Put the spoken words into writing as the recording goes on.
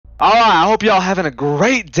Alright, I hope y'all having a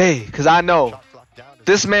great day, because I know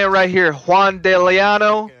this man right here, Juan de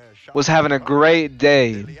LIANO, was having a great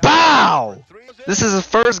day. Bow! This is his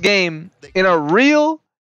first game in a real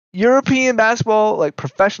European basketball, like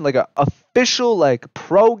professional, like a official, like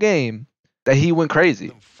pro game that he went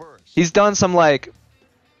crazy. He's done some preseason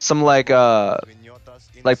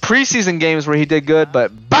games where he did good,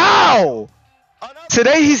 but bow!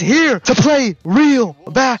 Today he's here to play real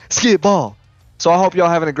basketball. So I hope y'all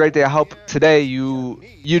having a great day. I hope today you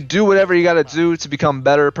do whatever you gotta do to become a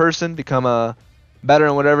better person, become better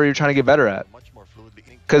in whatever you're trying to get better at.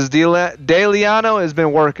 Because de LIANO has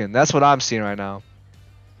been working. That's what I'm seeing right now.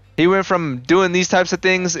 He went from doing these types of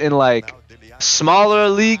things in like smaller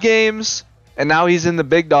league games, and now he's in the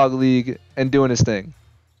big dog league and doing his thing.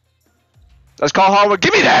 Let's call hard work.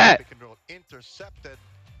 Give me that!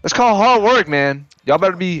 Let's call hard work, man. Y'all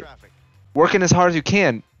better be working as hard as you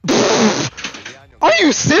can. Are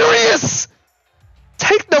you serious?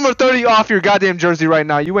 Take number 30 off your goddamn jersey right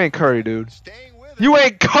now. You ain't Curry, dude. You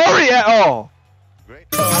ain't Curry at all.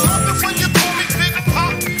 Throw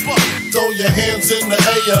your hands in the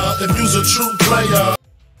air if you's a true player.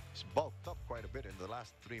 He's bulked up quite a bit in the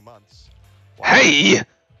last 3 months. Hey!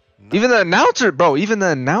 Even the announcer, bro. Even the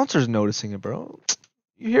announcer's noticing it, bro.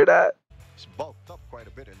 You hear that? He's bulked up quite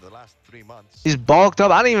a bit in the last 3 months. He's bulked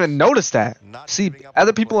up. I didn't even notice that. See,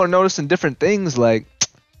 other people are noticing different things. Like,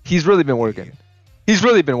 he's really been working. He's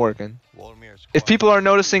really been working. If people are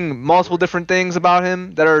noticing multiple different things about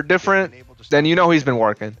him that are different, then you know he's been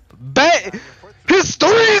working. His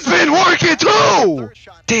three's been working too!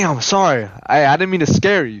 Damn, sorry. I didn't mean to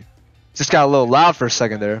scare you. Just got a little loud for a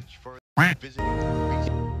second there.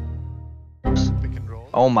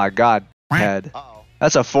 Oh my god, head.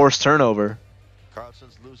 That's a forced turnover.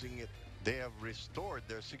 Carlson's losing it. They have restored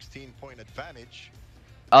their 16-point advantage.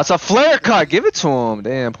 Oh, it's a flare cut. Give it to him.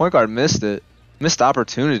 Damn, point guard missed it. Missed the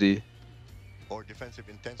opportunity.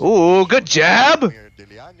 Ooh, good jab.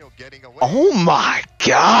 Oh my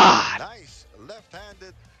god. Nice.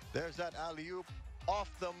 Left-handed. There's that alley-oop off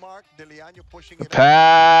the mark. LIANO pushing it.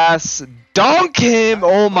 Pass. Dunk him.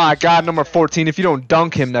 Oh my god, number 14. If you don't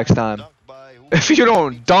dunk him next time. If you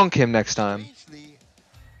don't dunk him next time.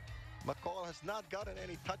 Not gotten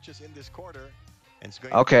any touches in this quarter.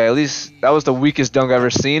 Okay, at least that was the weakest dunk I've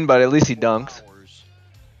ever seen, but at least he dunked.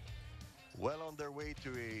 Well on their way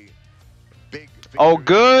to a big oh,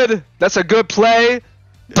 good. That's a good play.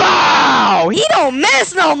 Bow! He don't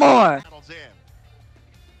miss no more.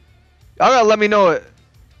 Y'all gotta let me know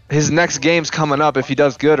his next game's coming up if he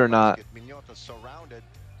does good or not.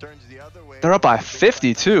 They're up by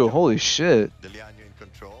 50 too. Holy shit.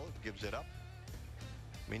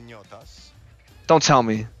 Don't tell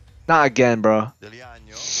me. Not again, bro.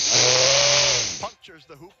 Punctures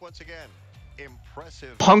the hoop once again.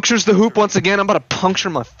 Impressive. Punctures the hoop once again. I'm about to puncture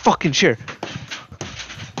my fucking chair.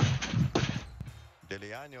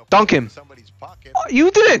 Dunk him. Oh,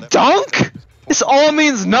 you didn't dunk? This all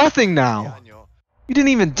means nothing now. You didn't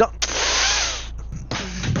even dunk.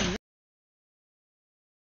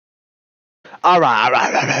 Alright.